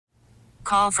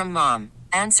Call from mom.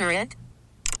 Answer it.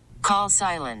 Call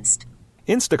silenced.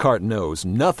 Instacart knows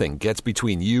nothing gets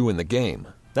between you and the game.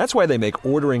 That's why they make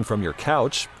ordering from your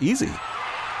couch easy.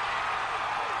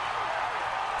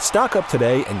 Stock up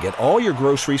today and get all your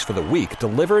groceries for the week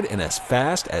delivered in as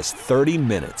fast as 30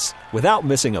 minutes without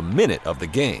missing a minute of the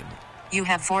game. You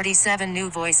have 47 new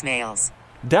voicemails.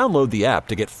 Download the app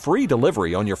to get free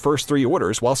delivery on your first 3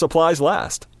 orders while supplies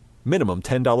last. Minimum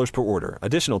 $10 per order.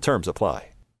 Additional terms apply.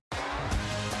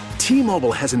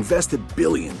 T-Mobile has invested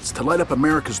billions to light up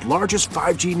America's largest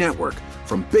 5G network,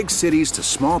 from big cities to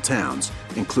small towns,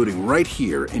 including right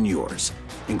here in yours.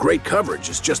 And great coverage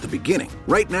is just the beginning.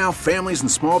 Right now, families and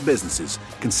small businesses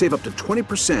can save up to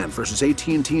 20% versus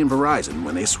AT&T and Verizon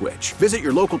when they switch. Visit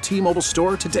your local T-Mobile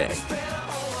store today.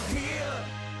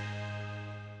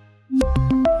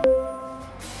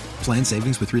 Plan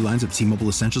savings with 3 lines of T-Mobile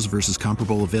Essentials versus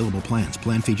comparable available plans.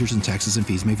 Plan features and taxes and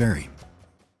fees may vary.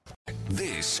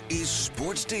 This is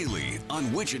Sports Daily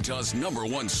on Wichita's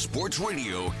 #1 sports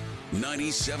radio,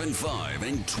 97.5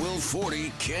 and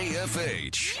 1240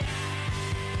 KFH.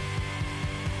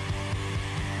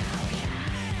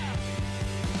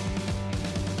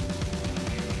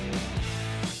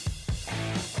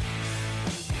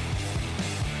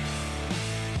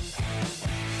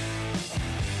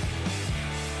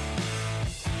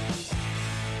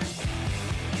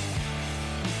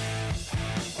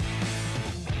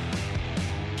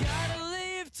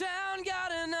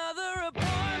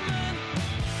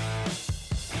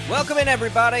 Welcome in,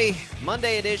 everybody.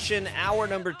 Monday edition, hour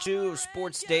number 2 of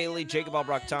Sports Daily. Jacob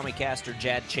Albrock, Tommy Castor,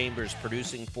 Jad Chambers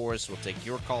producing for us. We'll take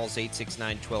your calls,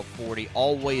 869-1240.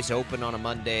 Always open on a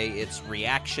Monday. It's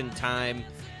reaction time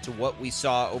to what we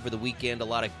saw over the weekend. A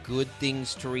lot of good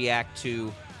things to react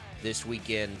to this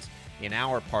weekend in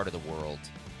our part of the world.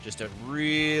 Just a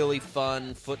really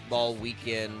fun football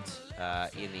weekend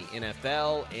in the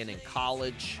NFL and in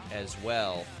college as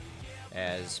well.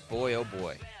 As, boy, oh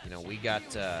boy, you know, we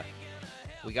got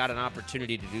an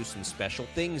opportunity to do some special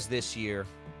things this year.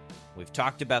 We've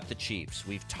talked about the Chiefs.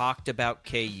 We've talked about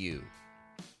KU.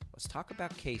 Let's talk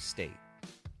about K-State.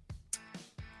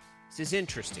 This is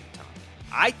interesting, Tom.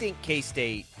 I think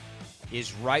K-State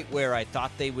is right where I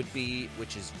thought they would be,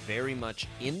 which is very much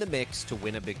in the mix to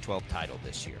win a Big 12 title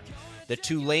this year. The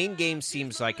Tulane game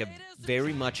seems like a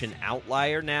very much an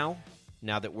outlier now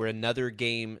that we're another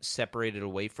game separated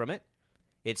away from it.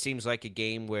 It seems like a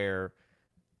game where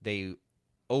they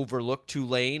overlooked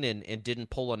Tulane and didn't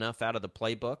pull enough out of the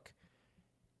playbook.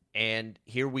 And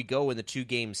here we go in the 2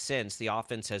 games since. The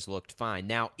offense has looked fine.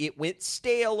 Now, it went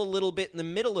stale a little bit in the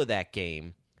middle of that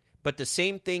game, but the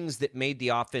same things that made the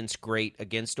offense great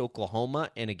against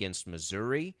Oklahoma and against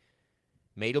Missouri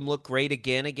made them look great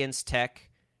again against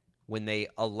Tech. When they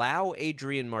allow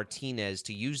Adrian Martinez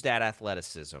to use that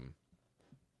athleticism,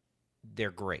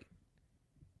 they're great.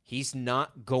 He's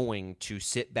not going to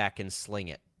sit back and sling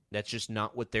it. That's just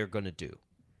not what they're going to do.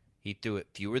 He threw it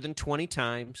fewer than 20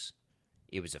 times.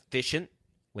 It was efficient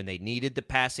when they needed the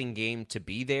passing game to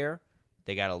be there.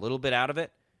 They got a little bit out of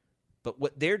it. But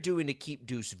what they're doing to keep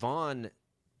Deuce Vaughn,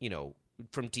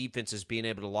 from defenses being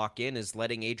able to lock in is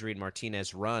letting Adrian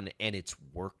Martinez run, and it's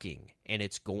working. And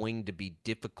it's going to be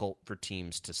difficult for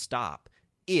teams to stop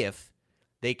if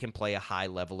they can play a high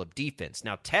level of defense.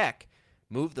 Now, Tech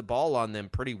moved the ball on them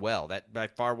pretty well. That by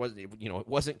far was, it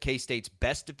wasn't K-State's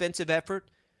best defensive effort,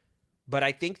 but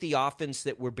I think the offense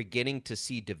that we're beginning to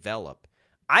see develop,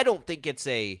 I don't think it's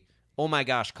oh my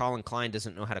gosh, Colin Klein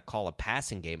doesn't know how to call a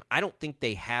passing game. I don't think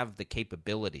they have the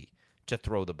capability to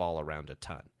throw the ball around a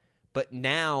ton. But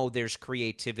now there's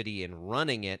creativity in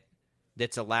running it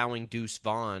that's allowing Deuce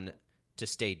Vaughn to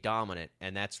stay dominant,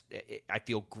 and I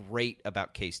feel great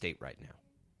about K-State right now.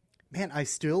 Man, I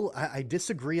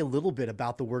disagree a little bit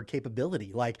about the word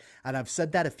capability. And I've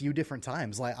said that a few different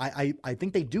times. I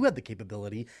think they do have the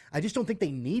capability. I just don't think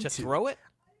they need to throw it.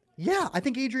 Yeah, I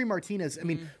think Adrian Martinez,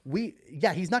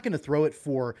 he's not going to throw it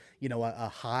for, a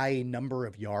high number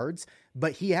of yards,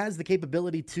 but he has the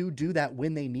capability to do that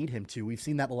when they need him to. We've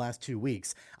seen that the last 2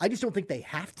 weeks. I just don't think they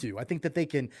have to. I think that they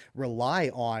can rely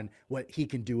on what he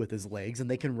can do with his legs,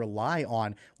 and they can rely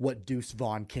on what Deuce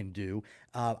Vaughn can do.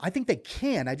 I think they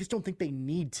can. I just don't think they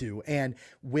need to. And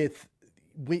if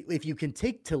you can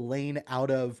take Tulane out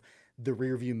of the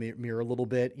rearview mirror a little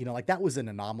bit, that was an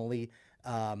anomaly.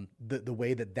 The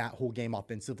way that whole game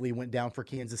offensively went down for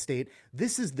Kansas State.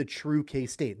 This is the true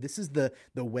K-State. This is the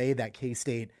way that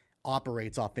K-State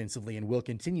operates offensively and will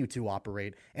continue to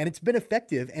operate. And it's been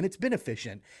effective and it's been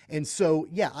efficient. And so,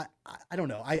 I don't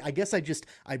know. I guess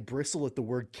I bristle at the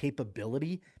word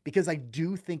capability because I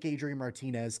do think Adrian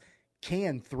Martinez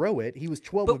can throw it. He was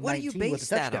 12 of 19 with a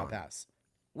touchdown pass.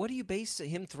 What do you base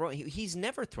him throwing? He's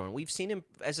never thrown. We've seen him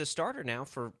as a starter now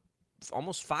for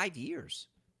almost 5 years.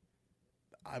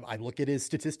 I look at his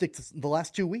statistics the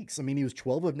last 2 weeks. I mean, he was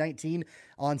 12 of 19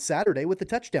 on Saturday with the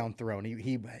touchdown thrown.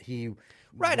 He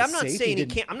Right. I'm not safe. saying he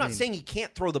can't. I'm not saying he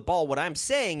can't throw the ball. What I'm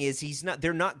saying is he's not.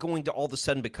 They're not going to all of a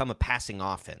sudden become a passing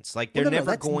offense. Like they're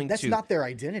never going to. That's not their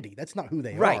identity. That's not who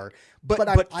they right. are.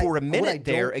 But for a minute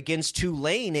there against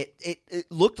Tulane, it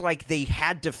looked like they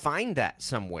had to find that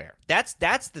somewhere. That's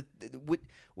the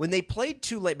when they played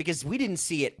Tulane, because we didn't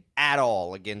see it at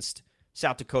all against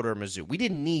South Dakota or Mizzou. We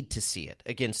didn't need to see it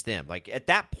against them. Like at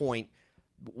that point,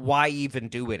 why even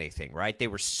do anything? Right? They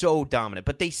were so dominant,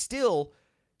 but they still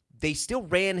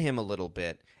ran him a little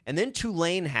bit. And then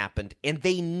Tulane happened, and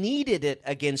they needed it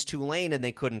against Tulane, and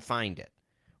they couldn't find it.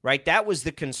 Right? That was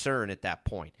the concern at that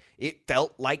point. It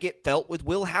felt like it felt with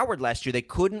Will Howard last year. They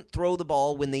couldn't throw the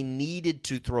ball when they needed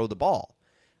to throw the ball.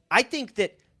 I think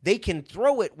that they can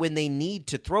throw it when they need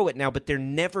to throw it now, but they're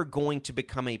never going to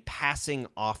become a passing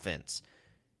offense.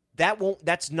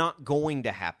 That's not going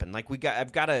to happen.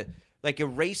 I've got to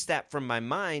erase that from my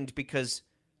mind, because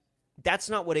that's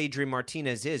not what Adrian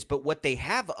Martinez is. But what they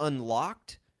have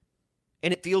unlocked,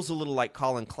 and it feels a little like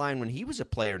Colin Klein when he was a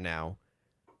player now,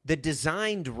 the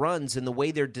designed runs and the way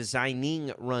they're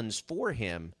designing runs for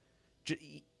him,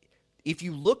 if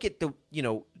you look at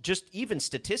just even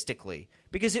statistically,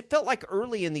 because it felt like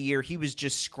early in the year he was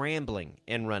just scrambling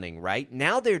and running, right?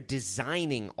 Now they're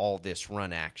designing all this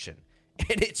run action,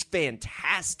 and it's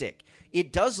fantastic.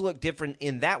 It does look different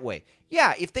in that way.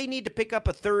 Yeah, if they need to pick up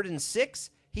a 3rd and 6,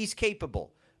 he's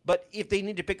capable. But if they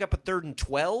need to pick up a 3rd and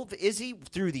 12, is he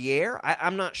through the air?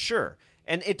 I'm not sure.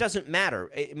 And it doesn't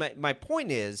matter. My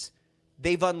point is,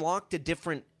 they've unlocked a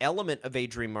different element of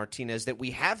Adrian Martinez that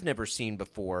we have never seen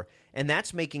before, and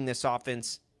that's making this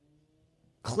offense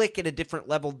click at a different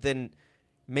level than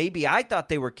maybe I thought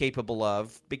they were capable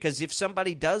of, because if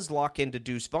somebody does lock into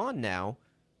Deuce Vaughn now,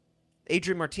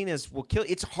 Adrian Martinez will kill.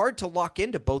 It's hard to lock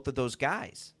into both of those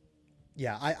guys.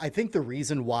 Yeah, I think the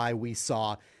reason why we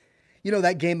saw,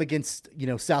 that game against,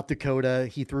 South Dakota,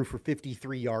 he threw for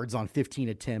 53 yards on 15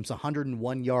 attempts,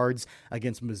 101 yards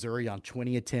against Missouri on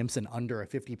 20 attempts and under a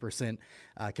 50%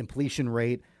 completion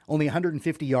rate, only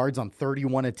 150 yards on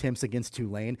 31 attempts against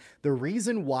Tulane. The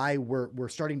reason why we're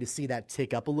starting to see that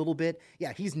tick up a little bit,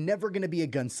 yeah, he's never going to be a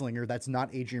gunslinger. That's not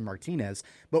Adrian Martinez,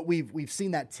 but we've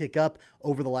seen that tick up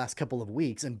over the last couple of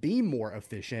weeks and be more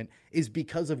efficient is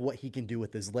because of what he can do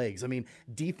with his legs. I mean,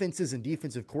 defenses and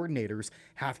defensive coordinators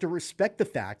have to respect the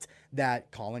fact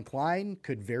that Colin Klein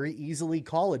could very easily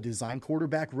call a design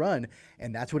quarterback run,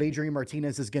 and that's what Adrian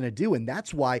Martinez is going to do. And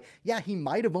that's why, yeah, he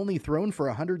might have only thrown for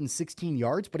 116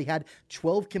 yards, but he had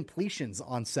 12 completions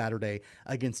on Saturday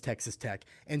against Texas Tech.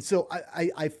 And so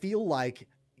I feel like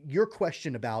your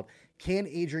question about can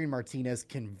Adrian Martinez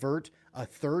convert a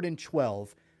 3rd and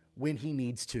 12 when he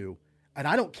needs to, and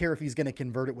I don't care if he's going to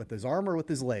convert it with his arm or with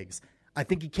his legs, I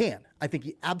think he can. I think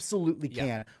he absolutely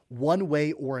can, one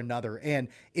way or another. And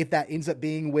if that ends up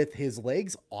being with his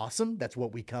legs, awesome. That's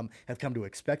what we have come to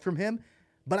expect from him.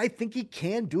 But I think he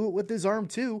can do it with his arm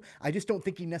too. I just don't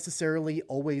think he necessarily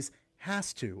always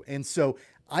has to. And so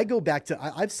I go back to,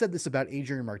 I've said this about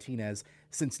Adrian Martinez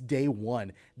since day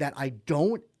one, that I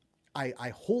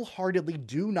wholeheartedly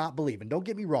do not believe, and don't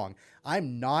get me wrong,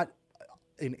 I'm not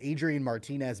an Adrian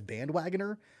Martinez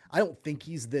bandwagoner. I don't think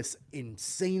he's this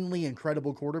insanely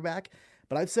incredible quarterback,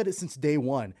 but I've said it since day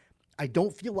one. I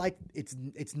don't feel like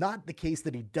it's not the case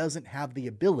that he doesn't have the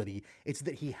ability. It's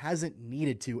that he hasn't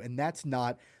needed to, and that's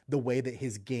not the way that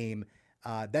his game.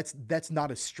 That's not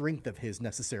a strength of his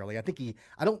necessarily. I think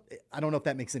I don't know if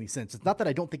that makes any sense. It's not that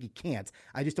I don't think he can't.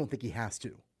 I just don't think he has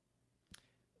to.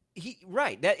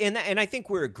 And I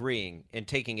think we're agreeing and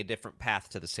taking a different path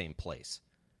to the same place.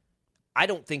 I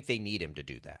don't think they need him to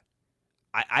do that.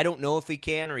 I don't know if he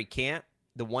can or he can't.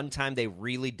 The one time they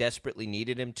really desperately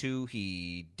needed him to,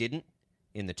 he didn't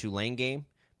in the Tulane game.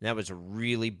 That was a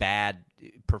really bad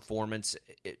performance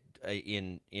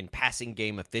in passing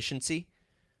game efficiency.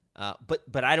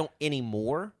 But I don't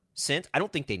anymore since. I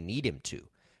don't think they need him to,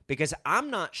 because I'm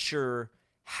not sure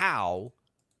how,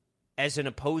 as an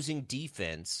opposing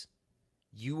defense,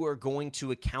 you are going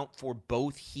to account for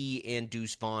both he and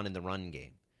Deuce Vaughn in the run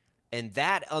game. And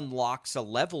that unlocks a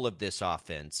level of this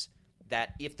offense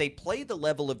that if they play the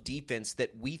level of defense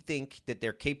that we think that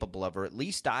they're capable of, or at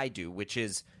least I do, which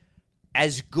is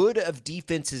as good of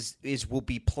defense as will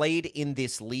be played in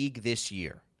this league this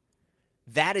year,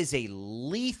 that is a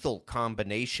lethal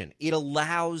combination. It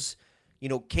allows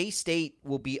K-State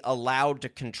will be allowed to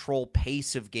control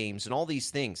pace of games and all these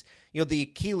things. The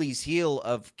Achilles heel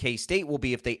of K-State will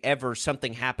be if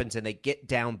something happens and they get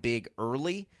down big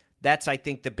early. That's, I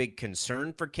think, the big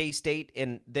concern for K-State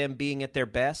and them being at their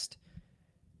best.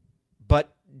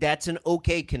 But that's an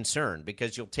okay concern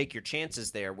because you'll take your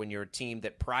chances there when you're a team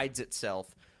that prides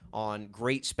itself on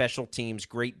great special teams,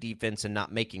 great defense, and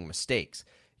not making mistakes.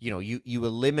 You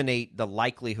eliminate the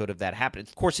likelihood of that happening.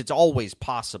 Of course, it's always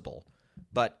possible.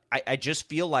 But I just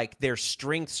feel like their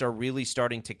strengths are really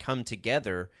starting to come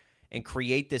together and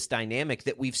create this dynamic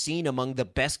that we've seen among the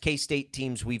best K-State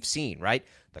teams we've seen, right?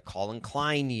 The Colin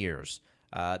Klein years,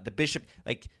 the Bishop.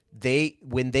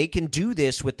 When they can do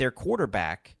this with their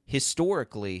quarterback,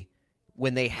 historically,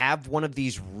 when they have one of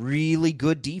these really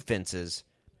good defenses,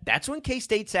 that's when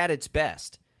K-State's at its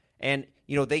best. And,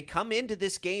 they come into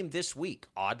this game this week,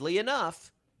 oddly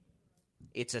enough.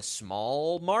 It's a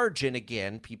small margin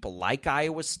again. People like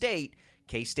Iowa State.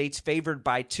 K-State's favored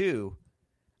by 2.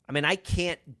 I mean, I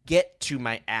can't get to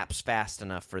my apps fast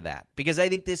enough for that because I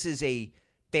think this is a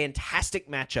fantastic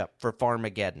matchup for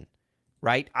Farmageddon,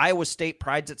 right? Iowa State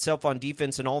prides itself on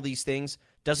defense and all these things.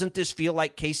 Doesn't this feel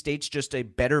like K-State's just a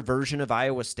better version of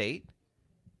Iowa State?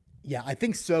 Yeah, I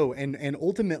think so. And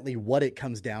ultimately what it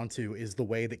comes down to is the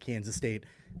way that Kansas State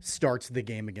starts the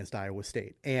game against Iowa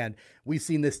State. And we've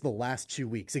seen this the last 2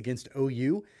 weeks against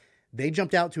OU. They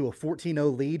jumped out to a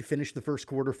 14-0 lead, finished the first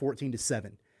quarter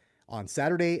 14-7. On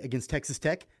Saturday against Texas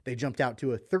Tech, they jumped out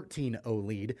to a 13-0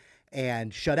 lead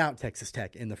and shut out Texas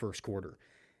Tech in the first quarter.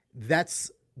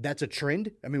 That's a trend.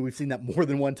 I mean, we've seen that more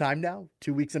than one time now,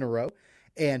 2 weeks in a row.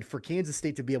 And for Kansas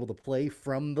State to be able to play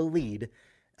from the lead,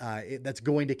 that's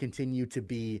going to continue to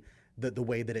be the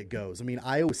way that it goes. I mean,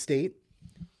 Iowa State,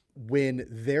 when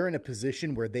they're in a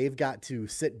position where they've got to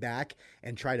sit back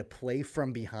and try to play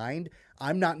from behind,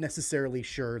 I'm not necessarily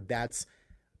sure that's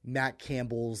Matt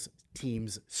Campbell's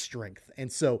team's strength.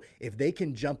 And so if they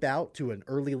can jump out to an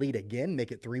early lead again,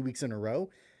 make it 3 weeks in a row,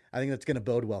 I think that's going to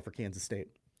bode well for Kansas State.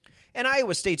 And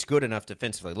Iowa State's good enough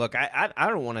defensively. Look, I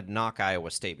don't want to knock Iowa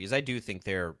State because I do think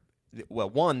they're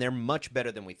much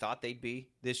better than we thought they'd be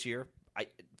this year,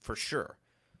 for sure.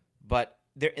 But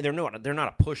they're not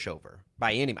a pushover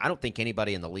by any. I don't think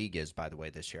anybody in the league is, by the way,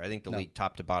 this year. I think the league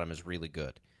top to bottom is really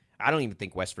good. I don't even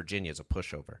think West Virginia is a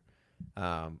pushover.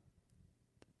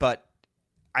 But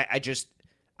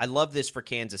I love this for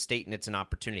Kansas State, and it's an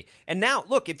opportunity. And now,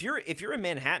 look, if you're in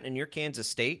Manhattan and you're Kansas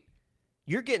State,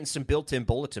 you're getting some built-in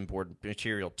bulletin board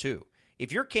material too.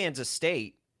 If you're Kansas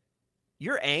State,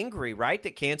 you're angry, right,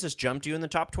 that Kansas jumped you in the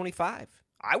top 25.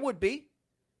 I would be.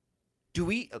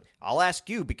 I'll ask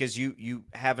you because you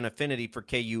have an affinity for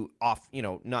KU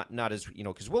not as,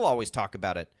 because we'll always talk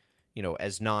about it,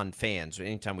 as non-fans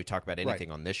anytime we talk about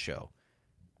anything on this show.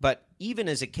 But even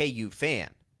as a KU fan,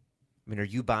 I mean, are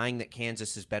you buying that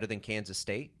Kansas is better than Kansas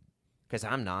State? Because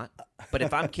I'm not. But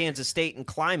if I'm Kansas State and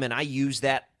Kleiman, I use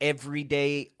that every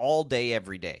day, all day,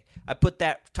 every day. I put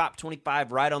that top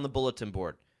 25 right on the bulletin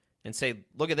board and say,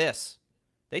 look at this.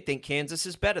 They think Kansas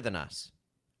is better than us.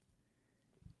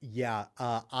 Yeah,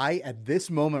 at this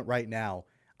moment right now,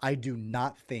 I do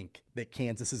not think that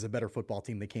Kansas is a better football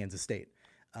team than Kansas State.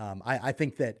 I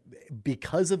think that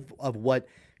because of what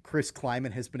Chris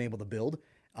Kleiman has been able to build,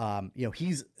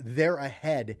 they're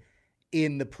ahead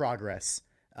in the progress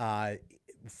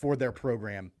for their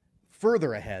program,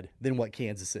 further ahead than what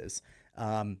Kansas is.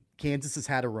 Kansas has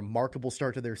had a remarkable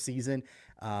start to their season.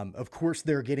 Of course,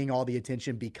 they're getting all the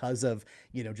attention because of,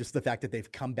 just the fact that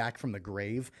they've come back from the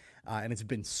grave, and it's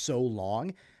been so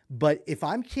long. But if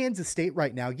I'm Kansas State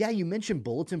right now, yeah, you mentioned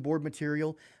bulletin board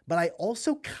material, but I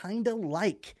also kind of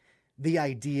like the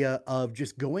idea of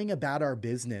just going about our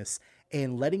business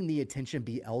and letting the attention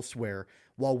be elsewhere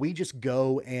while we just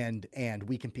go and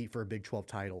we compete for a Big 12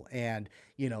 title and,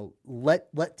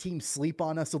 let teams sleep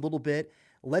on us a little bit,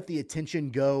 let the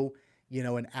attention go,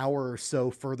 an hour or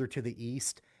so further to the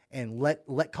east and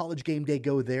let College Game Day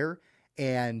go there.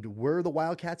 And we're the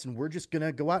Wildcats and we're just going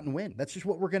to go out and win. That's just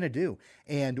what we're going to do.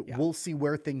 And we'll see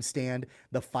where things stand.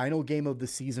 The final game of the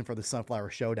season for the Sunflower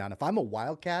Showdown. If I'm a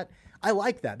Wildcat, I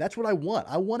like that. That's what I want.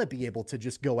 I want to be able to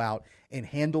just go out and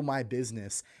handle my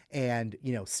business and,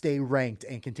 stay ranked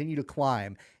and continue to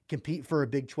climb, compete for a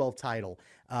Big 12 title.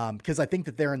 Because I think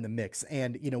that they're in the mix.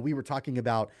 And, we were talking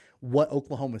about what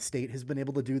Oklahoma State has been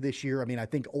able to do this year. I mean, I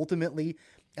think ultimately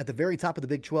at the very top of the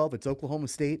Big 12, it's Oklahoma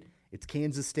State, it's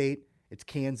Kansas State, it's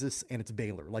Kansas, and it's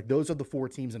Baylor. Like, those are the four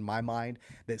teams in my mind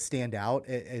that stand out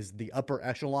as the upper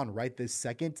echelon right this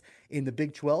second in the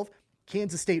Big 12.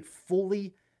 Kansas State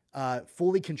fully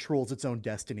controls its own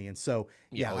destiny. And so,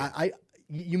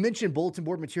 you mentioned bulletin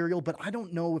board material, but I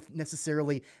don't know if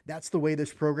necessarily that's the way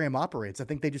this program operates. I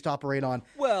think they just operate on,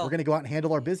 Well, we're going to go out and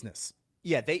handle our business.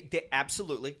 Yeah, they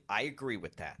absolutely. I agree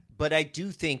with that. But I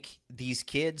do think these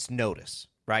kids notice,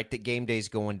 right, that game day's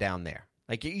going down there.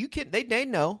 Like you can, they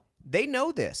know. They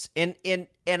know this. And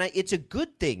it's a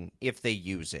good thing if they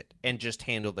use it and just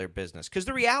handle their business. Because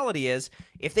the reality is,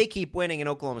 if they keep winning and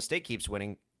Oklahoma State keeps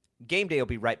winning, game day will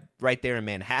be right there in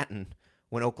Manhattan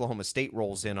when Oklahoma State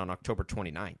rolls in on October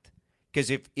 29th. Because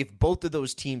if both of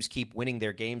those teams keep winning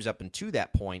their games up until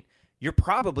that point, you're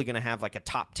probably going to have like a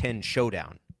top 10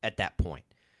 showdown at that point.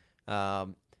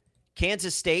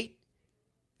 Kansas State,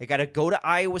 they got to go to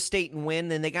Iowa State and win,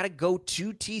 then they got to go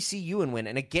to TCU and win.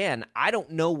 And again, I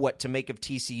don't know what to make of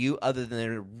TCU other than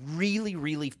they're really,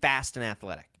 really fast and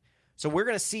athletic. So we're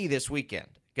going to see this weekend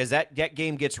because that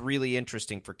game gets really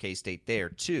interesting for K-State there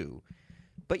too.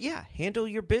 But yeah, handle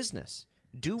your business.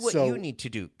 Do what you need to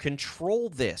do. Control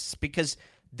this because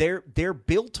they're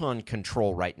built on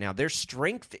control right now. Their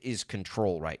strength is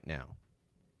control right now.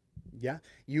 Yeah,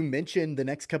 you mentioned the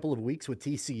next couple of weeks with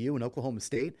TCU and Oklahoma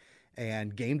State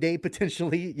and game day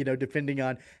potentially, depending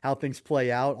on how things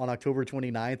play out on October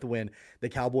 29th when the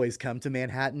Cowboys come to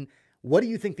Manhattan. What do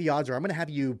you think the odds are? I'm going to have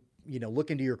you,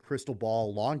 look into your crystal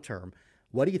ball long term.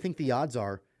 What do you think the odds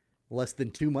are less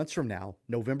than 2 months from now,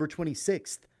 November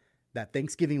 26th, that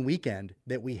Thanksgiving weekend,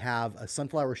 that we have a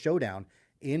Sunflower Showdown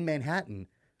in Manhattan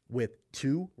with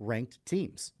two ranked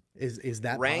teams? Is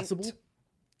that possible?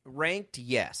 Ranked,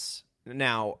 yes.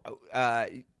 Now,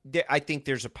 I think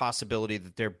there's a possibility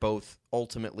that they're both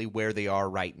ultimately where they are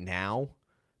right now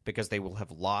because they will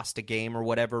have lost a game or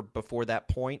whatever before that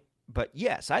point. But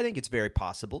yes, I think it's very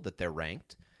possible that they're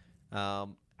ranked.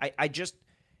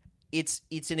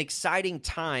 It's an exciting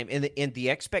time, and the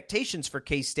expectations for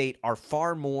K-State are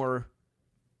far more.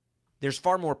 There's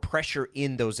far more pressure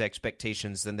in those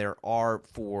expectations than there are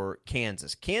for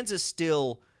Kansas. Kansas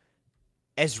still,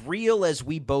 as real as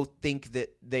we both think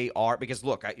that they are, because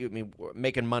look, I mean, we're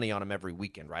making money on them every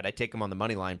weekend, right? I take them on the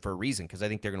money line for a reason because I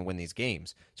think they're going to win these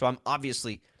games. So I'm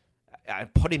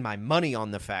putting my money on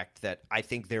the fact that I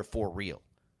think they're for real.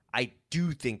 I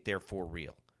do think they're for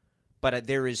real. But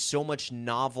there is so much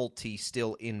novelty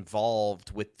still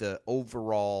involved with the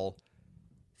overall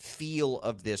feel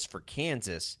of this for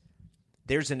Kansas.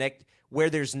 Where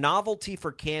there's novelty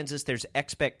for Kansas, there's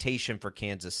expectation for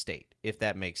Kansas State, if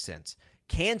that makes sense.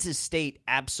 Kansas State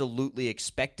absolutely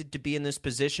expected to be in this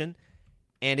position,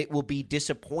 and it will be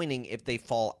disappointing if they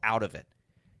fall out of it.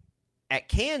 At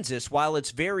Kansas, while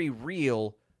it's very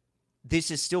real,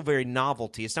 this is still very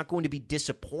novelty. It's not going to be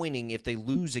disappointing if they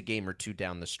lose a game or two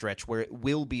down the stretch, where it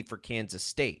will be for Kansas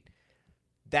State.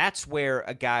 That's where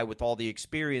a guy with all the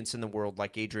experience in the world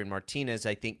like Adrian Martinez,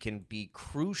 I think, can be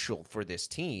crucial for this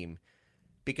team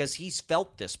because he's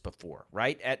felt this before,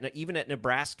 right? Even at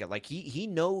Nebraska. Like, he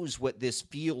knows what this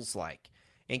feels like.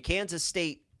 And Kansas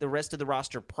State, the rest of the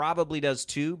roster probably does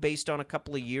too, based on a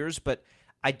couple of years, but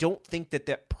I don't think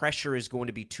that pressure is going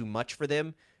to be too much for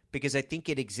them because I think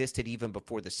it existed even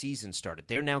before the season started.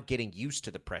 They're now getting used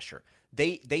to the pressure.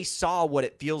 They saw what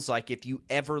it feels like if you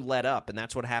ever let up, and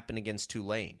that's what happened against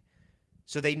Tulane.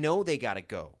 So they know they got to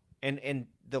go. And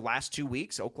the last 2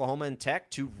 weeks, Oklahoma and Tech,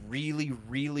 two really,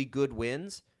 really good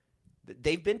wins,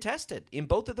 they've been tested in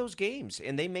both of those games,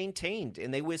 and they maintained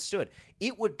and they withstood.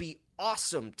 It would be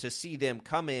awesome to see them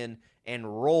come in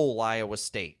and roll Iowa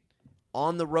State.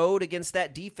 On the road against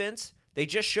that defense, they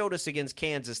just showed us against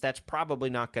Kansas that's probably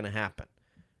not going to happen.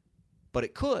 But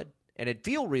it could, and it'd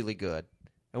feel really good,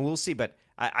 and we'll see. But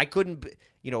I couldn't,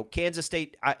 Kansas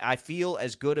State, I feel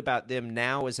as good about them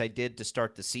now as I did to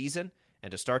start the season. And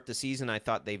to start the season, I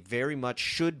thought they very much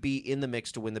should be in the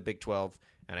mix to win the Big 12,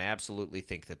 and I absolutely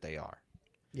think that they are.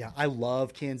 Yeah, I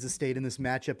love Kansas State in this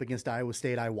matchup against Iowa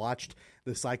State. I watched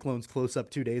the Cyclones close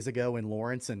up 2 days ago in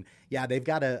Lawrence, and yeah, they've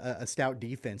got a stout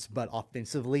defense, but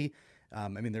offensively,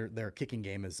 their kicking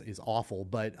game is awful,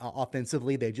 but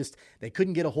offensively they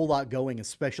couldn't get a whole lot going,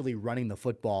 especially running the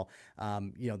football.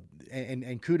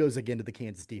 And kudos again to the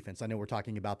Kansas defense. I know we're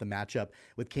talking about the matchup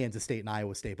with Kansas State and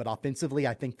Iowa State, but offensively,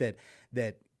 I think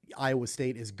that Iowa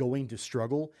State is going to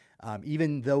struggle.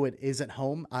 Even though it is at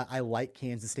home, I like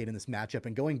Kansas State in this matchup.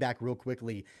 And going back real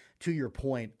quickly to your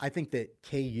point, I think that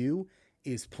KU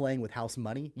is playing with house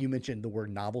money. You mentioned the word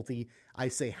novelty. I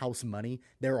say house money.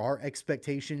 There are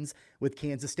expectations with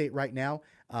Kansas State right now.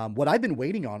 What I've been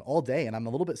waiting on all day, and I'm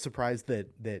a little bit surprised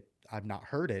that I've not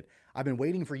heard it. I've been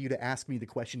waiting for you to ask me the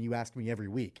question you ask me every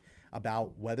week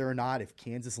about whether or not if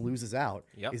Kansas loses out,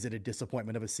 is it a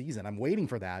disappointment of a season? I'm waiting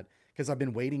for that because I've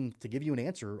been waiting to give you an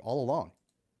answer all along.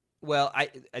 Well, I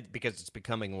because it's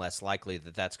becoming less likely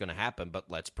that that's going to happen, but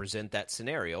let's present that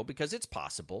scenario because it's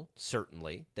possible,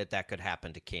 certainly, that could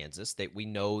happen to Kansas. That we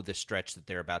know the stretch that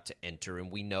they're about to enter,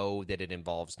 and we know that it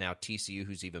involves now TCU,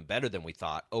 who's even better than we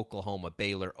thought, Oklahoma,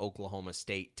 Baylor, Oklahoma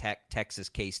State, Texas,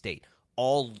 K-State,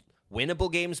 all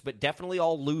winnable games, but definitely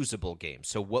all losable games.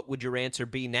 So what would your answer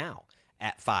be now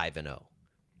at 5-0?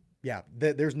 Yeah,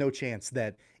 there's no chance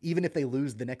that even if they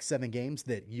lose the next 7 games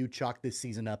that you chalk this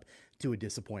season up to a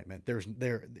disappointment.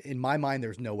 In my mind,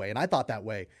 there's no way. And I thought that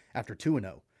way after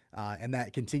 2-0. And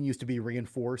that continues to be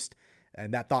reinforced.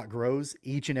 And that thought grows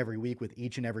each and every week with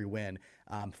each and every win.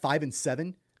 5-7.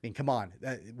 I mean, come on,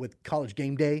 with College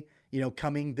Game Day,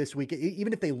 coming this week,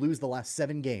 even if they lose the last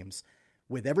 7 games,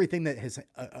 with everything that has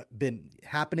been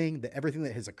happening, everything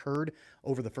that has occurred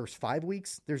over the first 5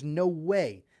 weeks, there's no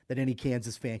way that any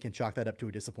Kansas fan can chalk that up to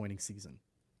a disappointing season.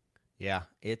 Yeah,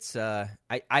 it's I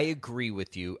agree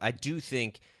with you. I do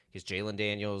think because Jalen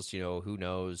Daniels, who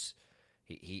knows,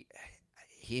 he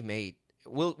may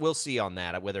we'll see on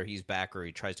that whether he's back or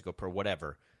he tries to go pro,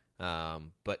 whatever.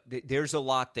 But there's a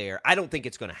lot there. I don't think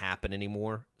it's going to happen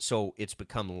anymore, so it's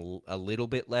become a little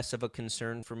bit less of a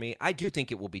concern for me. I do think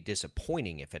it will be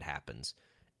disappointing if it happens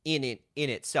in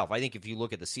itself. I think if you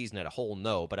look at the season as a whole,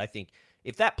 no, but I think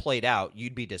if that played out,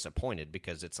 you'd be disappointed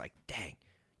because it's like, dang,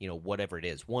 whatever it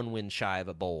is, 1 win shy of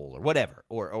a bowl or whatever,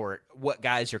 or what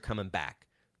guys are coming back.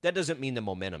 That doesn't mean the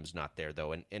momentum's not there,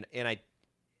 though, and I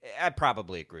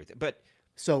probably agree with it. But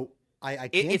so I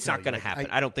can't it's not going to happen.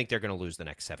 I don't think they're going to lose the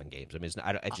next 7 games. I mean,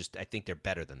 I think they're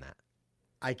better than that.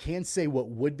 I can say what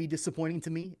would be disappointing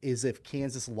to me is if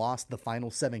Kansas lost the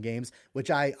final 7 games, which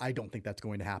I don't think that's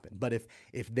going to happen. But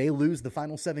if they lose the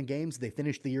final 7 games, they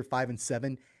finish the year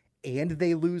 5-7, and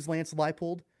they lose Lance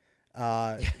Leipold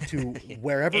to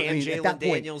wherever. And Jalen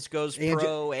Daniels goes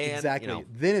pro, and exactly.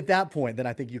 Then at that point, then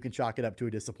I think you can chalk it up to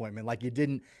a disappointment. Like you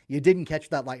didn't catch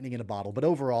that lightning in a bottle. But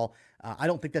overall, I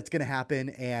don't think that's going to happen,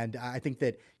 and I think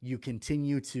that you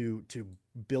continue to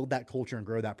build that culture and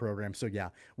grow that program. So yeah,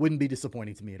 wouldn't be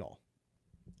disappointing to me at all.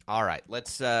 All right,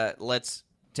 let's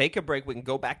take a break. We can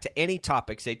go back to any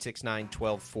topics.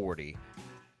 869-1240.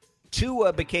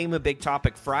 Tua became a big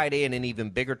topic Friday and an even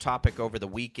bigger topic over the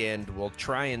weekend. We'll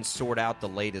try and sort out the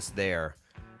latest there.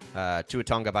 Tua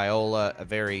Tagovailoa, a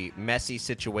very messy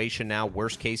situation now.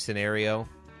 Worst case scenario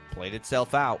played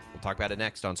itself out. We'll talk about it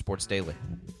next on Sports Daily.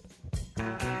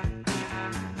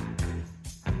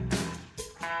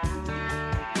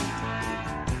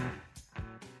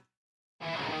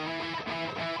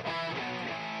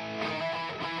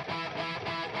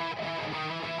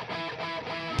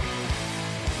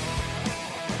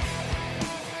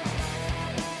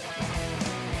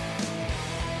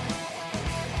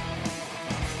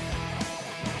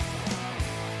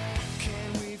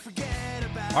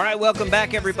 All right, welcome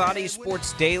back, everybody.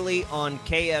 Sports Daily on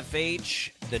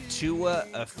KFH. The Tua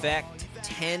effect.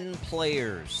 10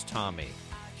 players, Tommy,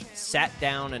 sat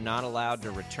down and not allowed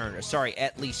to return. Sorry,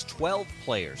 at least 12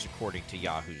 players, according to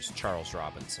Yahoo's Charles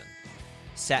Robinson,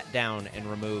 sat down and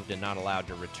removed and not allowed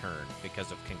to return because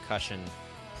of concussion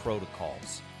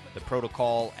protocols. The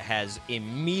protocol has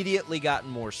immediately gotten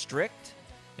more strict,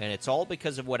 and it's all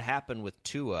because of what happened with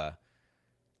Tua.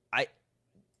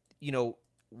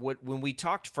 When we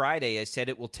talked Friday, I said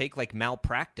it will take like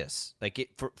malpractice. Like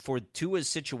for Tua's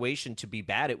situation to be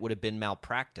bad, it would have been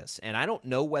malpractice. And I don't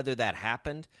know whether that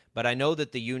happened, but I know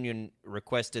that the union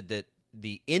requested that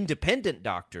the independent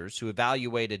doctors who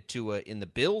evaluated Tua in the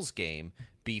Bills game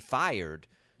be fired.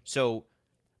 So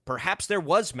perhaps there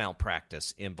was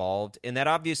malpractice involved, and that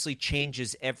obviously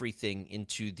changes everything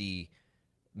into the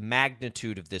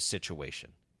magnitude of this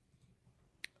situation.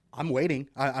 I'm waiting.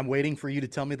 I'm waiting for you to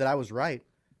tell me that I was right.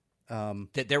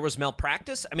 That there was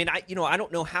malpractice? I mean, I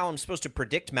don't know how I'm supposed to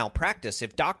predict malpractice.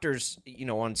 If doctors,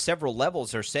 on several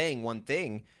levels are saying one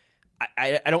thing,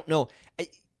 I don't know.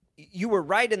 You were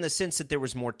right in the sense that there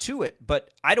was more to it, but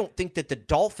I don't think that the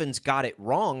Dolphins got it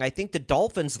wrong. I think the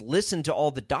Dolphins listened to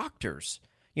all the doctors.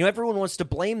 Everyone wants to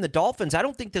blame the Dolphins. I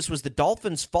don't think this was the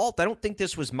Dolphins' fault. I don't think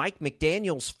this was Mike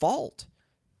McDaniel's fault.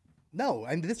 No,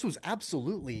 and this was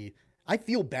absolutely... I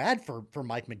feel bad for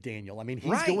Mike McDaniel. I mean,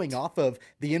 he's right. Going off of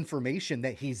the information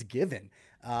that he's given.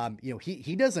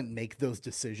 He doesn't make those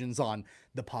decisions on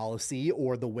the policy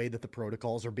or the way that the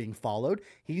protocols are being followed.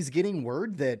 He's getting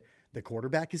word that the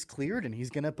quarterback is cleared and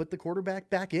he's going to put the quarterback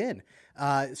back in.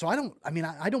 So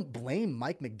I don't blame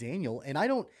Mike McDaniel, and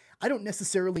I I don't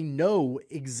necessarily know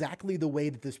exactly the way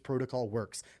that this protocol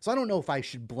works. So I don't know if I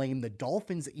should blame the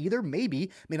Dolphins either. Maybe.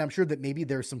 I mean, I'm sure that maybe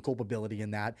there's some culpability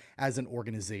in that as an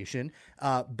organization.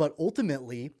 But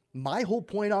ultimately, my whole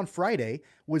point on Friday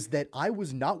was that I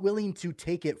was not willing to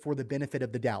take it for the benefit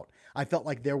of the doubt. I felt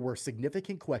like there were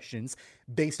significant questions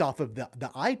based off of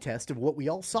the eye test of what we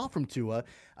all saw from Tua,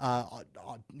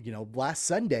 last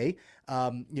Sunday,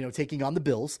 taking on the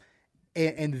Bills.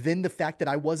 And then the fact that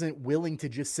I wasn't willing to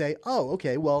just say, oh,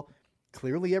 okay, well,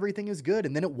 clearly everything is good.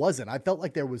 And then it wasn't. I felt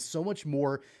like there was so much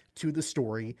more to the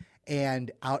story.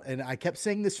 And I kept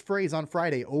saying this phrase on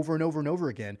Friday over and over and over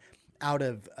again, out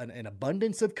of an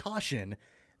abundance of caution,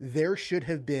 there should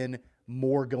have been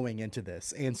more going into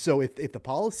this. And so if the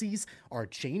policies are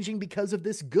changing because of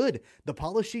this, good. The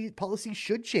policy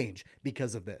should change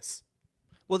because of this.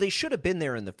 Well, they should have been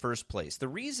there in the first place. The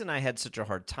reason I had such a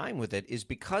hard time with it is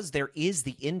because there is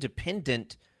the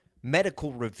independent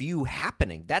medical review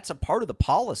happening. That's a part of the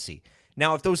policy.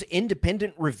 Now, if those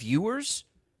independent reviewers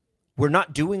were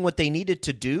not doing what they needed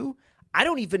to do, I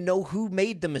don't even know who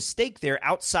made the mistake there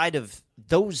outside of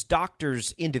those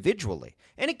doctors individually.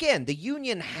 And again, the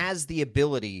union has the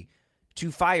ability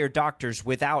to fire doctors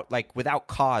without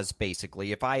cause,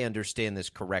 basically, if I understand this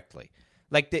correctly.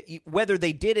 Whether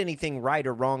they did anything right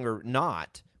or wrong or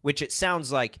not, which it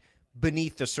sounds like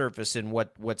beneath the surface in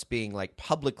what's being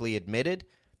publicly admitted,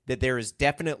 that there is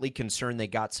definitely concern they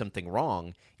got something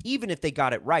wrong. Even if they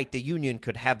got it right, the union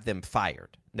could have them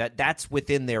fired. That's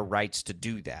within their rights to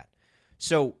do that.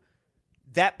 So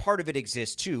that part of it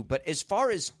exists too. But as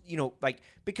far as,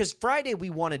 because Friday we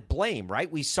wanted blame, right?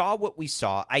 We saw what we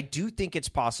saw. I do think it's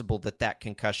possible that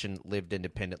concussion lived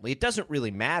independently. It doesn't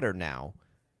really matter now.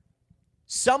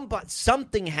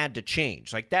 Something had to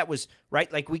change. That was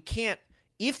right. We can't.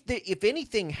 If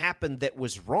anything happened that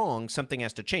was wrong, something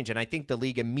has to change. And I think the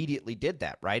league immediately did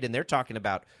that, right? And they're talking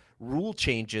about rule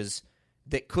changes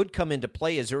that could come into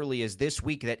play as early as this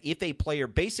week. That if a player,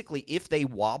 basically, if they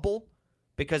wobble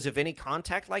because of any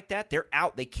contact like that, they're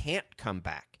out. They can't come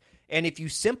back. And if you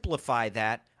simplify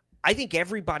that, I think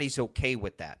everybody's okay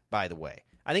with that. By the way.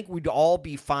 I think we'd all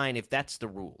be fine if that's the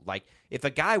rule. If a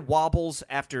guy wobbles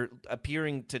after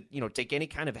appearing to, take any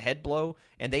kind of head blow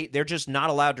and they're just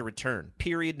not allowed to return,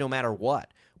 period, no matter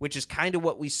what, which is kind of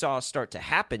what we saw start to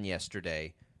happen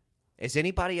yesterday. Is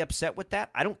anybody upset with that?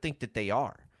 I don't think that they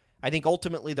are. I think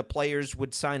ultimately the players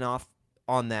would sign off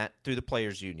on that through the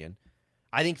players union.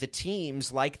 I think the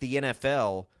teams like the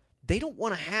NFL, they don't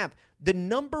want to have the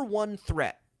number one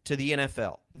threat to the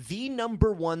NFL. The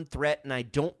number one threat, and I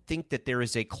don't think that there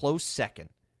is a close second,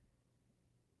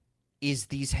 is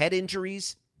these head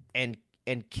injuries and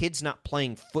kids not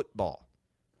playing football,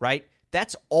 right?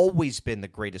 That's always been the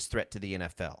greatest threat to the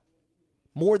NFL.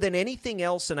 More than anything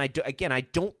else, and I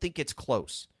don't think it's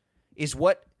close, is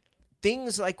what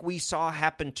things like we saw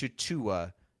happen to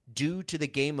Tua do to the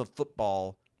game of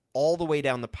football all the way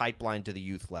down the pipeline to the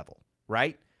youth level,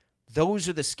 right? Those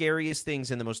are the scariest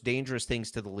things and the most dangerous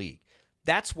things to the league.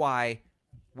 That's why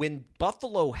when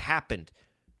Buffalo happened,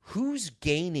 who's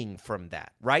gaining from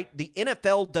that, right? The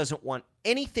NFL doesn't want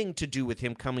anything to do with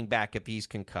him coming back if he's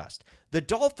concussed. The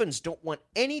Dolphins don't want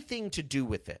anything to do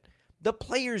with it. The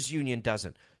players' union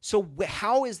doesn't. So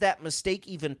how is that mistake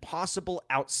even possible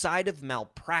outside of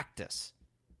malpractice?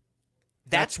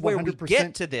 That's where we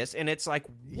get to this, and it's like,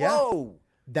 whoa. Yeah.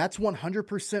 That's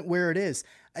 100% where it is.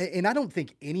 And I don't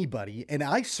think anybody, and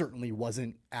I certainly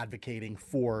wasn't advocating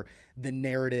for the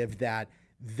narrative that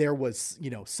there was,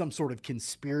 some sort of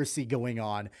conspiracy going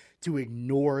on to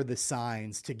ignore the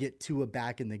signs, to get Tua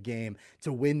back in the game,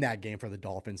 to win that game for the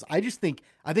Dolphins. I think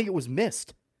it was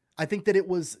missed. I think that it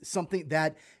was something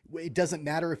that it doesn't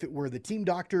matter if it were the team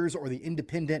doctors or the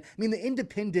independent. I mean, the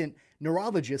independent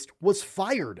neurologist was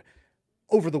fired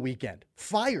over the weekend.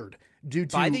 Fired. Due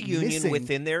to by the union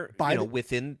within their,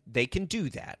 within, they can do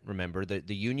that. Remember,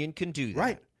 the union can do that.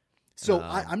 Right. So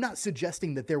I'm not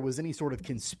suggesting that there was any sort of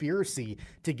conspiracy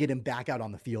to get him back out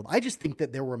on the field. I just think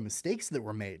that there were mistakes that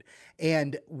were made.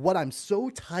 And what I'm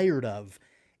so tired of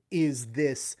is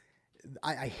this.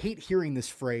 I hate hearing this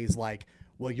phrase like,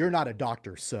 well, you're not a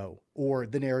doctor, so, or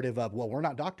the narrative of, well, we're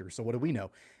not doctors, so what do we know?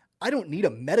 I don't need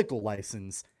a medical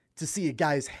license to see a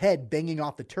guy's head banging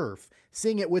off the turf,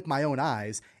 seeing it with my own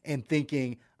eyes and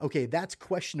thinking, okay, that's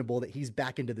questionable that he's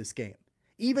back into this game.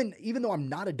 Even though I'm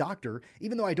not a doctor,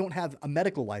 even though I don't have a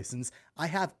medical license, I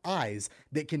have eyes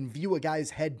that can view a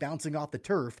guy's head bouncing off the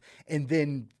turf. And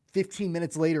then 15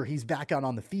 minutes later, he's back out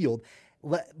on the field.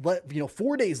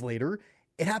 4 days later,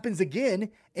 it happens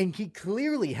again. And he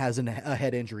clearly has a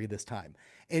head injury this time.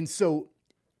 And so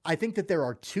I think that there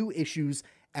are two issues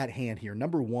at hand here.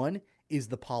 Number one is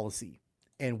the policy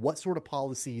and what sort of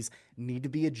policies need to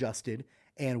be adjusted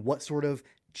and what sort of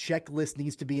checklist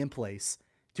needs to be in place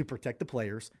to protect the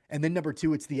players. And then number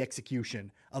two, it's the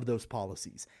execution of those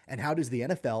policies. And how does the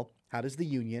NFL, how does the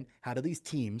union, how do these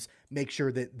teams make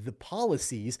sure that the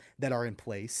policies that are in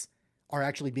place are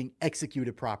actually being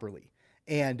executed properly?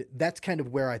 And that's kind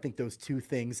of where I think those two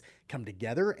things come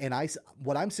together. And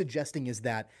what I'm suggesting is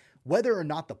that whether or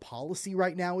not the policy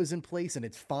right now is in place and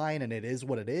it's fine and it is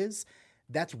what it is,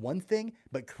 that's one thing,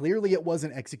 but clearly it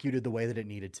wasn't executed the way that it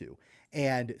needed to.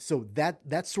 And so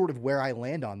that's sort of where I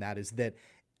land on that, is that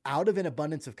out of an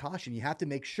abundance of caution, you have to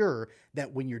make sure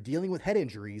that when you're dealing with head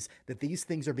injuries, that these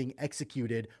things are being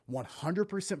executed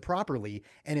 100% properly.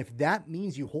 And if that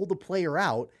means you hold the player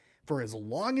out for as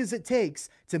long as it takes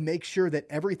to make sure that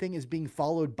everything is being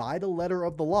followed by the letter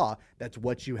of the law, that's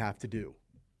what you have to do.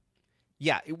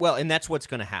 Yeah, well, and that's what's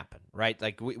going to happen, right?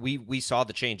 Like we saw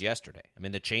the change yesterday. I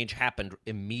mean, the change happened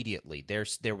immediately.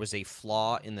 There was a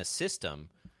flaw in the system,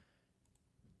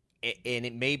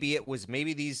 and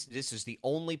this is the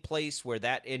only place where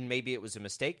that, and maybe it was a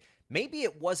mistake. Maybe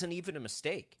it wasn't even a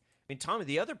mistake. I mean, Tommy,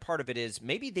 the other part of it is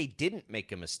maybe they didn't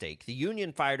make a mistake. The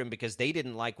union fired him because they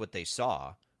didn't like what they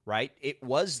saw, right? It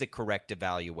was the correct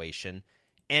evaluation,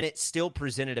 and it still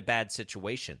presented a bad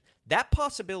situation. That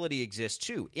possibility exists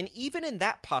too. And even in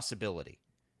that possibility,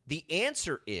 the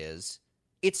answer is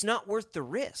it's not worth the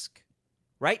risk,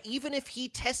 right? Even if he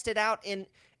tested out and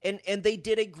they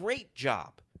did a great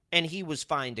job and he was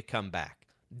fine to come back,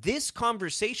 this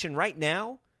conversation right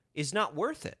now is not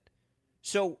worth it.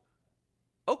 So,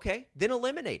 okay, then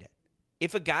eliminate it.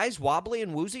 If a guy's wobbly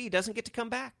and woozy, he doesn't get to come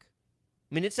back.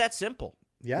 I mean, it's that simple,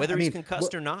 whether he's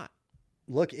concussed or not.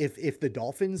 Look, if the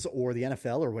Dolphins or the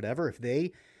NFL or whatever,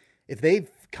 if they've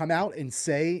come out and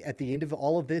say at the end of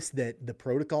all of this that the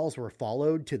protocols were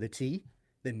followed to the T,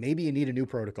 then maybe you need a new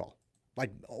protocol.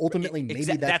 Like ultimately, maybe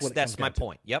that's my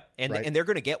point. Yep, and right? And they're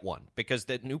going to get one because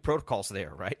the new protocol's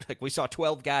there, right? Like we saw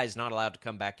 12 guys not allowed to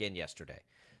come back in yesterday.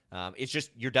 It's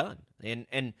just you're done,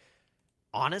 and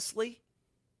honestly,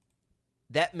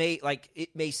 that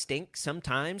may stink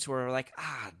sometimes. Where we're like,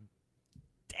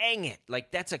 dang it,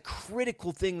 like that's a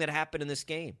critical thing that happened in this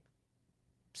game.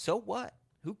 So what?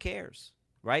 Who cares,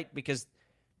 right? Because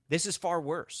this is far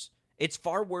worse. It's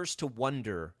far worse to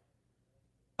wonder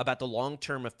about the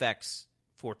long-term effects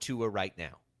for Tua right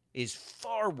now. Is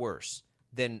far worse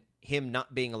than him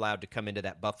not being allowed to come into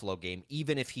that Buffalo game,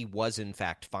 even if he was in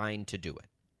fact fine to do it.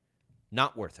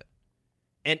 Not worth it.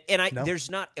 And there's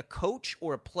not a coach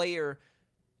or a player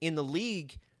in the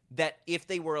league that if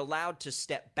they were allowed to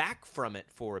step back from it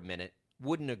for a minute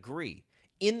wouldn't agree.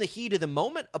 In the heat of the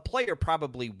moment, a player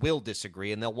probably will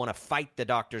disagree, and they'll want to fight the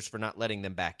doctors for not letting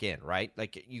them back in, right?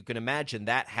 Like, you can imagine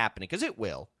that happening, because it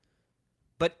will.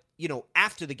 But,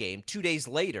 after the game, 2 days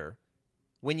later,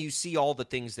 when you see all the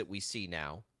things that we see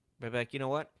now, they're like, you know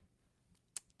what?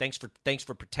 Thanks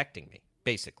for protecting me,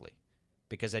 basically,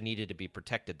 because I needed to be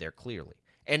protected there clearly.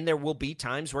 And there will be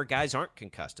times where guys aren't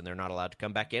concussed, and they're not allowed to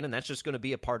come back in, and that's just going to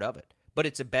be a part of it. But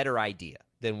it's a better idea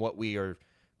than what we are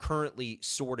currently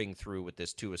sorting through with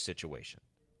this Tua situation.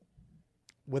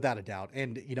 Without a doubt.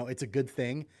 And, it's a good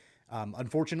thing.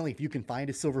 Unfortunately, if you can find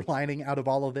a silver lining out of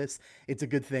all of this, it's a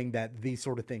good thing that these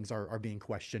sort of things are being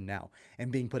questioned now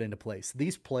and being put into place.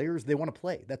 These players, they want to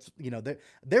play. That's,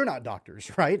 they're not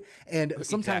doctors, right? And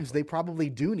sometimes they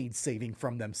probably do need saving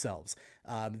from themselves.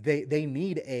 They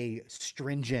need a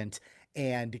stringent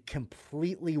and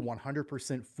completely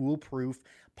 100% foolproof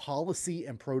policy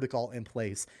and protocol in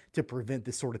place to prevent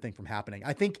this sort of thing from happening.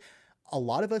 I think a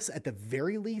lot of us, at the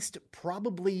very least,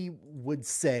 probably would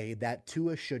say that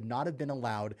Tua should not have been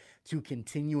allowed to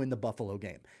continue in the Buffalo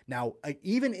game. Now,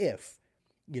 even if,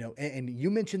 and you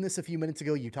mentioned this a few minutes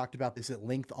ago, you talked about this at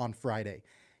length on Friday.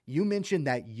 You mentioned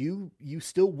that you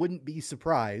still wouldn't be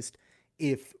surprised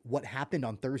if what happened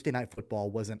on Thursday Night Football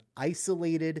was an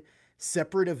isolated,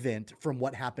 separate event from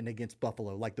what happened against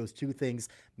Buffalo. Like, those two things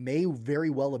may very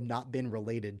well have not been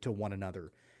related to one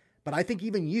another. But I think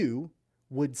even you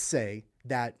would say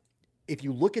that if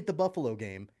you look at the Buffalo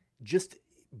game, just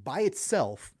by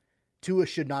itself, Tua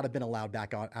should not have been allowed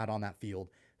back out on that field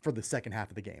for the second half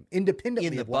of the game,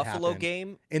 independently of what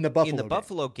happened. In the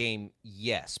Buffalo game,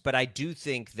 yes. But I do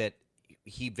think that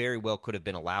he very well could have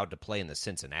been allowed to play in the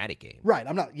Cincinnati game. Right.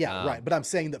 Right. But I'm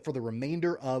saying that for the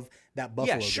remember of that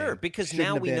Buffalo game. Yeah, sure. Because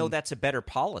now we know that's a better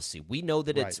policy. We know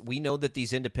that we know that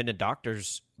these independent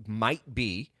doctors might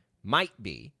be,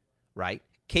 right,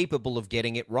 capable of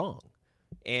getting it wrong.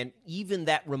 And even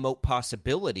that remote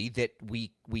possibility that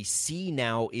we see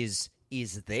now is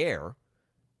there.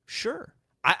 Sure.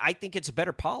 I think it's a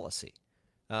better policy.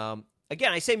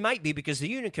 again, I say might be because the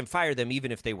union can fire them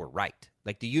even if they were right.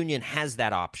 Like the union has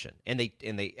that option, and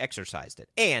they exercised it.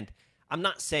 And I'm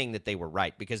not saying that they were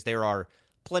right because there are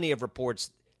plenty of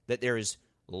reports that there is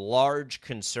large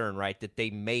concern, right, that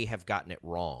they may have gotten it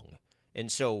wrong.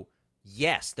 And so,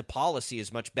 yes, the policy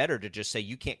is much better to just say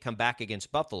you can't come back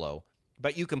against Buffalo,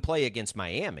 but you can play against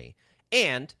Miami.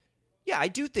 And, yeah, I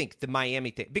do think the Miami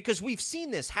thing, because we've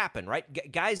seen this happen,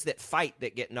 right? Guys that fight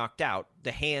that get knocked out,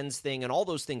 the hands thing and all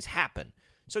those things happen.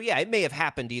 So, yeah, it may have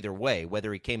happened either way,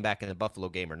 whether he came back in the Buffalo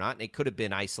game or not, and it could have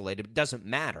been isolated. It doesn't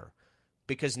matter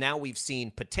because now we've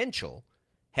seen potential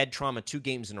head trauma 2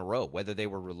 games in a row, whether they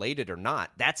were related or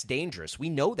not. That's dangerous. We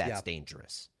know that's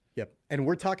dangerous. Yep. And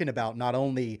we're talking about not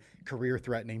only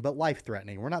career-threatening, but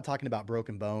life-threatening. We're not talking about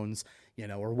broken bones,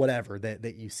 or whatever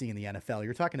that you see in the NFL.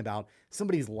 You're talking about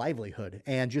somebody's livelihood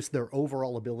and just their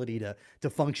overall ability to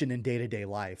function in day-to-day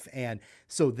life. And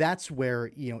so that's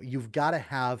where, you've got to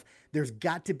have, there's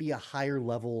got to be a higher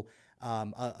level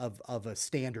of a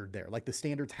standard there. Like the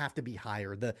standards have to be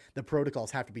higher. The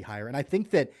protocols have to be higher. And I think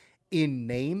that in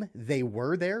name, they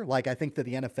were there. Like, I think that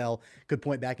the NFL could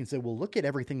point back and say, well, look at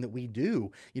everything that we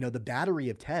do, the battery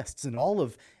of tests and all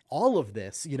of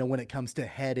this, when it comes to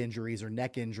head injuries or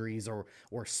neck injuries or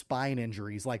spine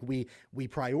injuries, like we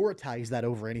prioritize that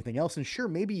over anything else. And sure,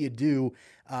 maybe you do.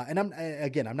 And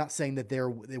I'm not saying that there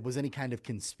was any kind of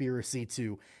conspiracy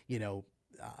to,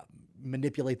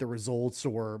 manipulate the results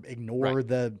or ignore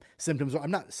the symptoms. I'm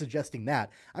not suggesting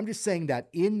that. I'm just saying that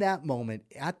in that moment,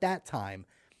 at that time,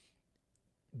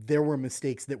 there were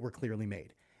mistakes that were clearly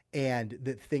made and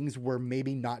that things were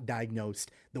maybe not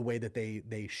diagnosed the way that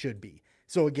they should be.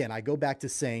 So again, I go back to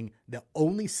saying the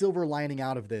only silver lining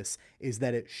out of this is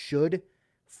that it should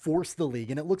force the league,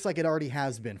 and it looks like it already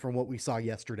has been from what we saw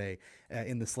yesterday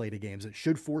in the slate of games. It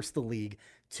should force the league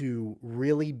to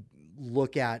really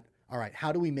look at, all right,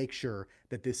 how do we make sure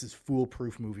that this is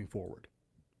foolproof moving forward?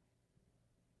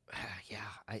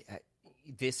 Yeah,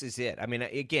 this is it. I mean,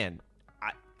 again,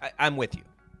 I'm with you.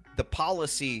 The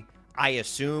policy I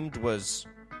assumed was,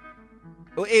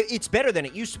 it's better than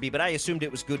it used to be, but I assumed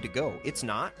it was good to go. It's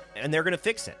not, and they're going to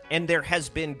fix it. And there has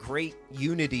been great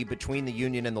unity between the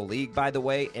union and the league, by the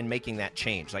way, in making that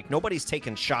change. Like, nobody's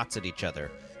taking shots at each other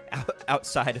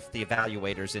outside of the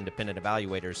evaluators, independent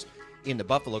evaluators in the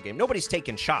Buffalo game. Nobody's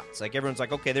taking shots. Like, everyone's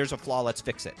like, okay, there's a flaw, let's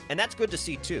fix it. And that's good to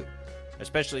see, too,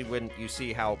 especially when you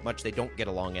see how much they don't get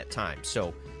along at times.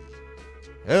 So,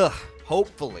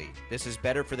 hopefully this is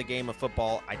better for the game of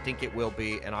football. I think it will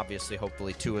be, and obviously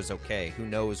hopefully Tua's okay. Who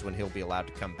knows when he'll be allowed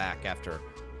to come back after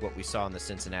what we saw in the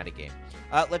Cincinnati game.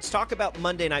 Let's talk about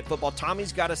Monday Night Football.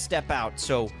 Tommy's got to step out,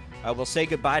 so we'll say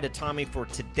goodbye to Tommy for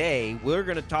today. We're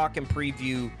going to talk and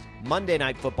preview Monday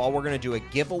Night Football. We're going to do a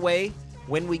giveaway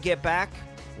when we get back.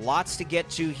 Lots to get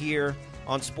to here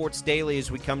on Sports Daily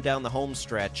as we come down the home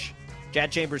stretch.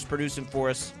 Chad Chambers producing for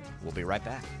us. We'll be right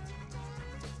back.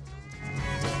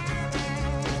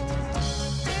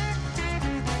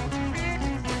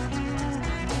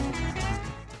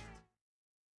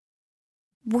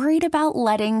 Worried about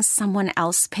letting someone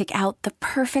else pick out the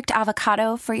perfect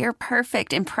avocado for your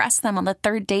perfect impress them on the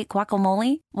third date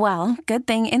guacamole? Well, good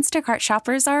thing Instacart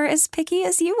shoppers are as picky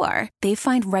as you are. They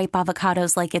find ripe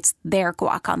avocados like it's their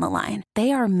guac on the line.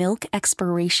 They are milk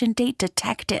expiration date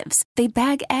detectives. They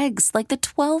bag eggs like the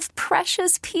 12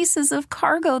 precious pieces of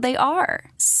cargo they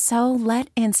are. So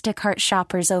let Instacart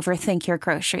shoppers overthink your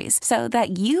groceries so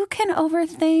that you can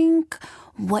overthink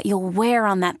what you'll wear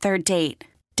on that third date.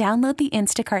 Download the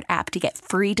Instacart app to get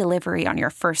free delivery on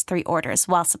your first 3 orders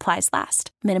while supplies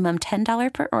last. Minimum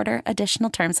 $10 per order.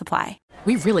 Additional terms apply.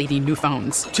 We really need new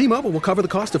phones. T-Mobile will cover the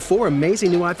cost of 4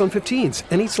 amazing new iPhone 15s,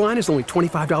 and each line is only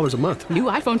 $25 a month. New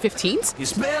iPhone 15s?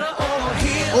 It's better over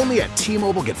here. Only at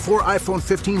T-Mobile, get 4 iPhone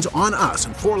 15s on us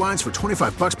and 4 lines for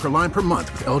 $25 per line per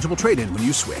month with eligible trade-in when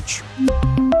you switch.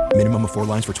 Minimum of 4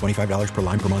 lines for $25 per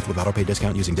line per month with autopay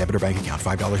discount using debit or bank account.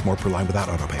 $5 more per line without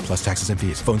autopay, plus taxes and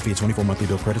fees. Phone fee at 24 monthly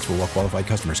bill credits for well-qualified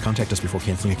customers. Contact us before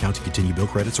canceling account to continue bill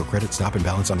credits or credit stop and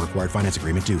balance on required finance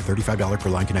agreement due. $35 per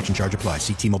line connection charge applies.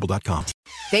 See T-Mobile.com.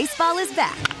 Baseball is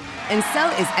back, and so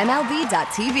is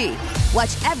MLB.tv.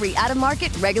 Watch every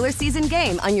out-of-market regular season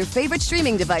game on your favorite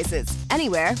streaming devices.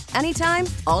 Anywhere, anytime,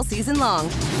 all season long.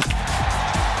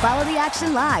 Follow the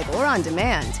action live or on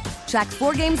demand. Track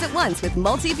 4 games at once with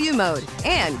multi-view mode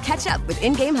and catch up with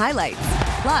in-game highlights.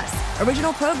 Plus,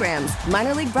 original programs,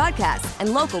 minor league broadcasts,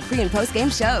 and local pre- and post-game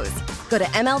shows. Go to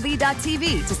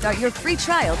MLB.tv to start your free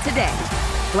trial today.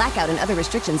 Blackout and other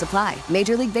restrictions apply.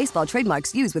 Major League Baseball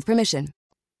trademarks used with permission.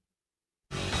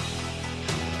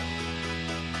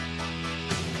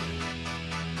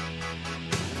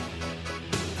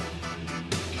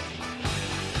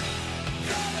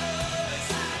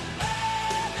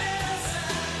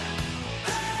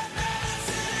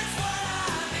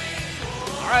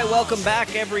 right, welcome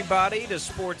back, everybody, to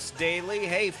Sports Daily.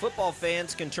 Hey, football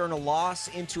fans can turn a loss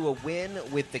into a win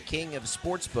with the king of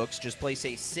sportsbooks. Just place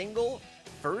a single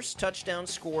first touchdown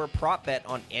score prop bet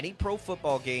on any pro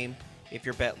football game. If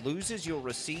your bet loses, you'll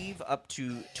receive up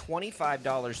to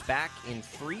 $25 back in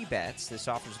free bets. This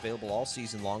offer is available all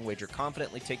season long. Wager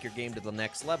confidently, take your game to the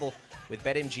next level. With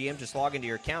BetMGM, just log into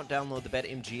your account, download the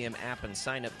BetMGM app, and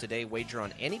sign up today. Wager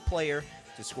on any player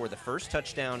to score the first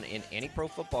touchdown in any pro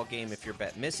football game. If your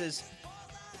bet misses,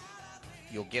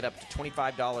 you'll get up to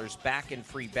 $25 back in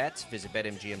free bets. Visit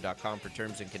BetMGM.com for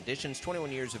terms and conditions.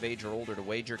 21 years of age or older to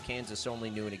wager. Kansas only.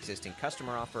 New and existing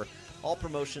customer offer. All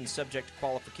promotions subject to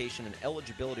qualification and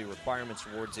eligibility requirements.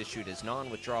 Rewards issued as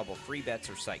non-withdrawable free bets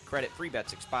or site credit. Free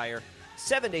bets expire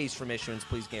 7 days from issuance.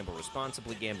 Please gamble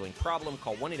responsibly. Gambling problem?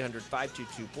 Call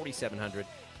 1-800-522-4700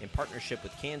 in partnership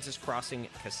with Kansas Crossing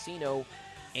Casino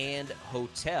and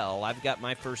Hotel. I've got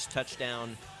my first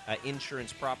touchdown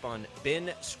insurance prop on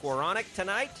Ben Skowronek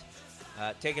tonight.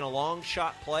 Taking a long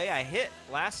shot play. I hit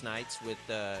last night's with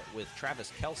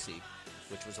Travis Kelce,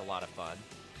 which was a lot of fun.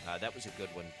 That was a good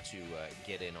one to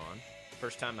get in on.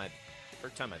 First time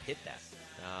I've hit that.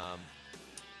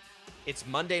 It's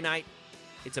Monday night.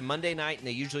 It's a Monday night, and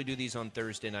they usually do these on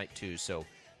Thursday night too. So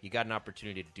you got an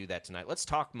opportunity to do that tonight. Let's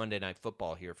talk Monday Night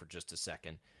Football here for just a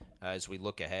second as we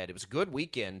look ahead. It was a good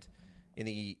weekend in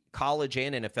the college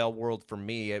and NFL world for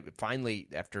me. Finally,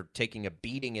 after taking a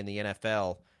beating in the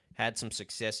NFL, had some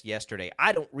success yesterday.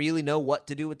 I don't really know what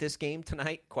to do with this game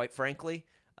tonight, quite frankly.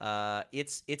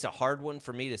 It's a hard one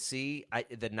for me to see.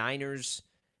 The Niners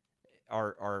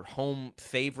are home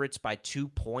favorites by 2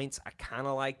 points. I kind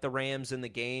of like the Rams in the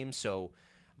game, so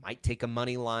might take a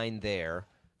money line there.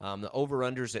 The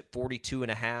over-under's at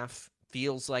 42.5.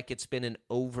 Feels like it's been an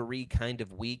ovary kind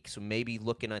of week, so maybe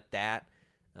looking at that.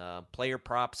 Player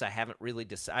props, I haven't really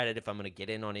decided if I'm going to get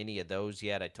in on any of those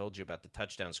yet. I told you about the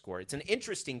touchdown score. It's an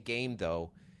interesting game,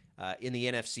 though, in the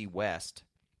NFC West,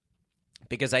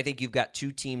 because I think you've got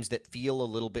two teams that feel a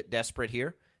little bit desperate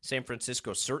here. San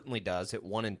Francisco certainly does at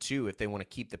 1-2 if they want to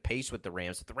keep the pace with the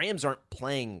Rams. But the Rams aren't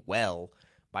playing well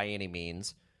by any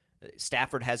means.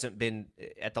 Stafford hasn't been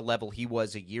at the level he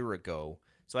was a year ago.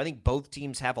 So I think both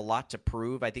teams have a lot to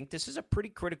prove. I think this is a pretty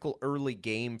critical early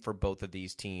game for both of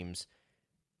these teams.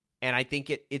 And I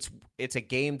think it's a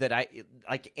game that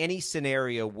like any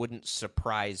scenario wouldn't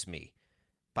surprise me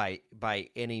by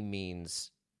any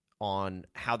means on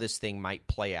how this thing might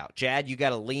play out. Jad, you got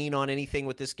to lean on anything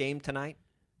with this game tonight?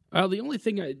 The only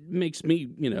thing that makes me,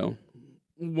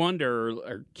 wonder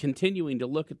or continuing to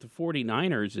look at the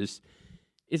 49ers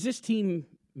is this team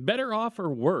better off or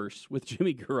worse with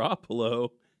Jimmy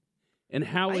Garoppolo? And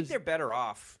I think they're better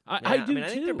off. I do too. I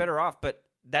think they're better off, but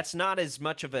that's not as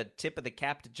much of a tip of the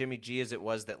cap to Jimmy G as it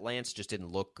was that Lance just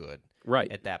didn't look good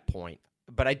at that point.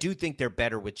 But I do think they're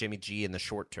better with Jimmy G in the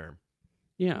short term.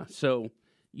 Yeah, so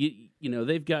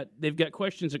they've got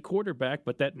questions at quarterback,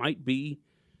 but that might be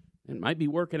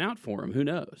working out for them. Who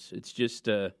knows? It's just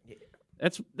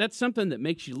that's something that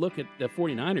makes you look at the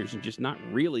 49ers and just not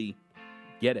really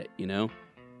get it,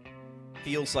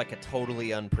 Feels like a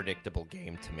totally unpredictable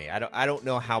game to me. I don't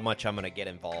know how much I'm going to get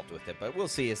involved with it, but we'll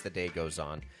see as the day goes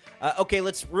on. Okay,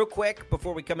 let's real quick,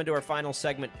 before we come into our final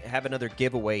segment, have another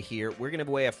giveaway here. We're going to give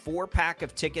away a 4-pack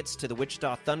of tickets to the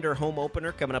Wichita Thunder home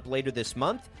opener coming up later this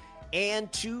month,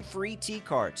 and 2 free tee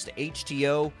cards to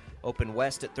HTO, open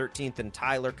west at 13th and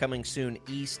Tyler, coming soon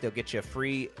east. They'll get you a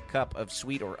free cup of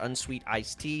sweet or unsweet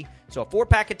iced tea. So a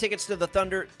 4-pack of tickets to the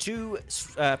Thunder, 2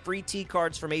 free tee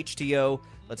cards from HTO.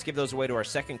 Let's give those away to our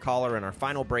second caller in our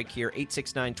final break here,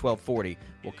 869-1240.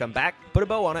 We'll come back, put a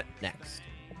bow on it next.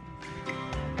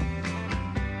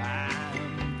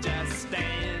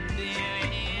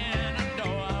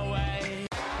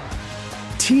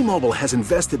 T-Mobile has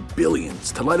invested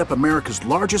billions to light up America's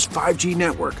largest 5G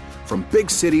network, from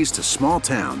big cities to small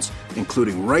towns,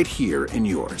 including right here in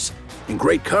yours. And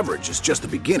great coverage is just the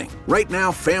beginning. Right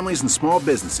now, families and small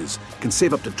businesses can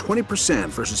save up to 20%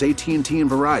 versus AT&T and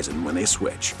Verizon when they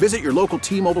switch. Visit your local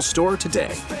T-Mobile store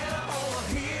today.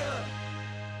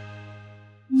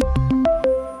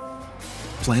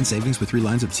 Plan savings with 3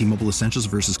 lines of T-Mobile Essentials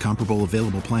versus comparable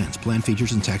available plans. Plan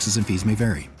features and taxes and fees may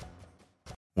vary.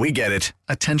 We get it.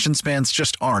 Attention spans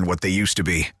just aren't what they used to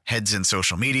be. Heads in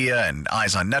social media and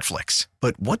eyes on Netflix.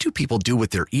 But what do people do with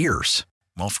their ears?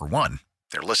 Well, for one,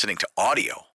 they're listening to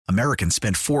audio. Americans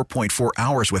spend 4.4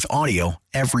 hours with audio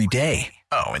every day.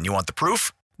 Oh, and you want the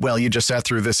proof? Well, you just sat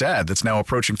through this ad that's now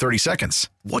approaching 30 seconds.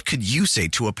 What could you say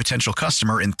to a potential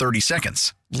customer in 30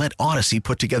 seconds? Let Odyssey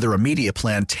put together a media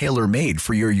plan tailor-made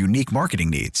for your unique marketing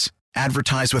needs.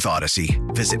 Advertise with Odyssey.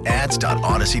 Visit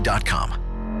ads.odyssey.com.